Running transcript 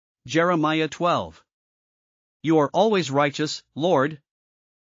Jeremiah 12. You are always righteous, Lord,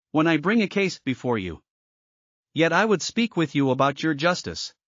 when I bring a case before you. Yet I would speak with you about your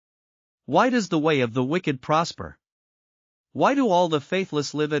justice. Why does the way of the wicked prosper? Why do all the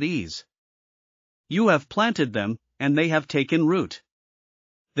faithless live at ease? You have planted them, and they have taken root.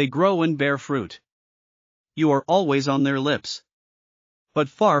 They grow and bear fruit. You are always on their lips, but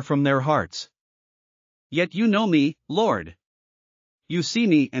far from their hearts. Yet you know me, Lord. You see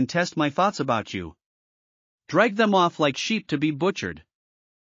me and test my thoughts about you. Drag them off like sheep to be butchered.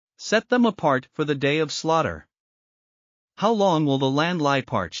 Set them apart for the day of slaughter. How long will the land lie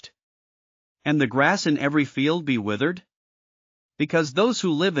parched, and the grass in every field be withered? Because those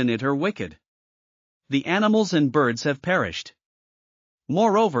who live in it are wicked. The animals and birds have perished.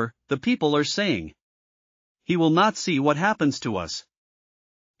 Moreover, the people are saying, He will not see what happens to us.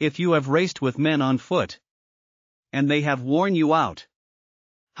 If you have raced with men on foot, and they have worn you out,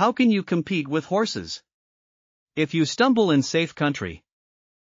 how can you compete with horses? If you stumble in safe country,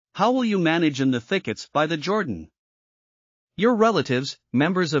 how will you manage in the thickets by the Jordan? Your relatives,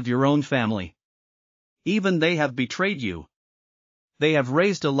 members of your own family, even they have betrayed you. They have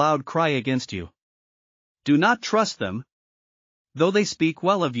raised a loud cry against you. Do not trust them, though they speak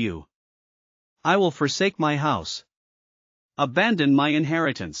well of you. I will forsake my house, abandon my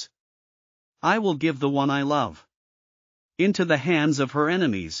inheritance. I will give the one I love into the hands of her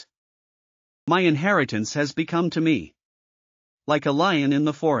enemies. My inheritance has become to me like a lion in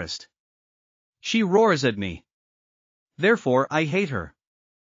the forest. She roars at me. Therefore I hate her.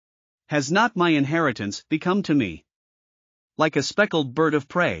 Has not my inheritance become to me like a speckled bird of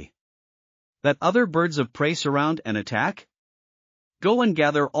prey, that other birds of prey surround and attack? Go and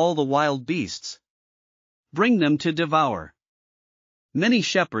gather all the wild beasts. Bring them to devour. Many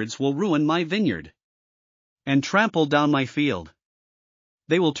shepherds will ruin my vineyard and trample down my field.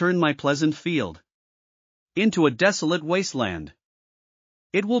 They will turn my pleasant field into a desolate wasteland.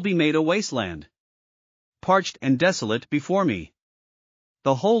 It will be made a wasteland, parched and desolate before me.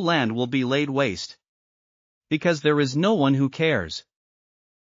 The whole land will be laid waste, because there is no one who cares.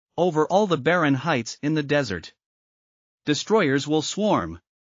 Over all the barren heights in the desert, destroyers will swarm,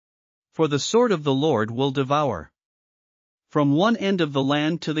 for the sword of the Lord will devour. From one end of the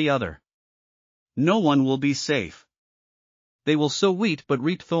land to the other, no one will be safe. They will sow wheat but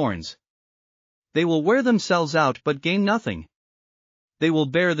reap thorns. They will wear themselves out but gain nothing. They will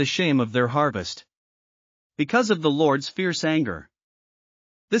bear the shame of their harvest, because of the Lord's fierce anger.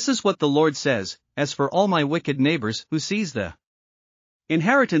 This is what the Lord says, as for all my wicked neighbors who seize the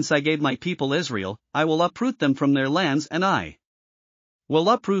inheritance I gave my people Israel, I will uproot them from their lands, and I will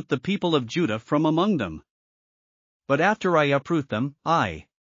uproot the people of Judah from among them. But after I uproot them, I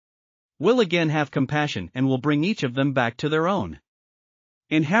will again have compassion and will bring each of them back to their own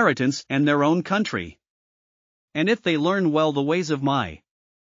inheritance and their own country. And if they learn well the ways of my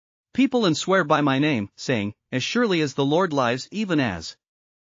people and swear by my name, saying, As surely as the Lord lives, even as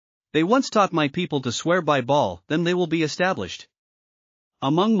they once taught my people to swear by Baal, then they will be established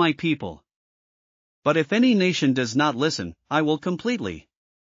among my people. But if any nation does not listen, I will completely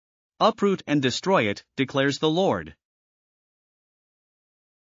uproot and destroy it, declares the Lord.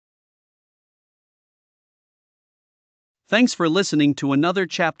 Thanks for listening to another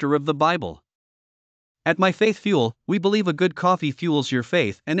chapter of the Bible. At My Faith Fuel, we believe a good coffee fuels your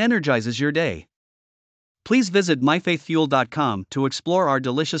faith and energizes your day. Please visit myfaithfuel.com to explore our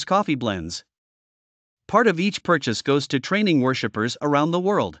delicious coffee blends. Part of each purchase goes to training worshipers around the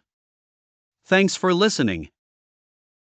world. Thanks for listening.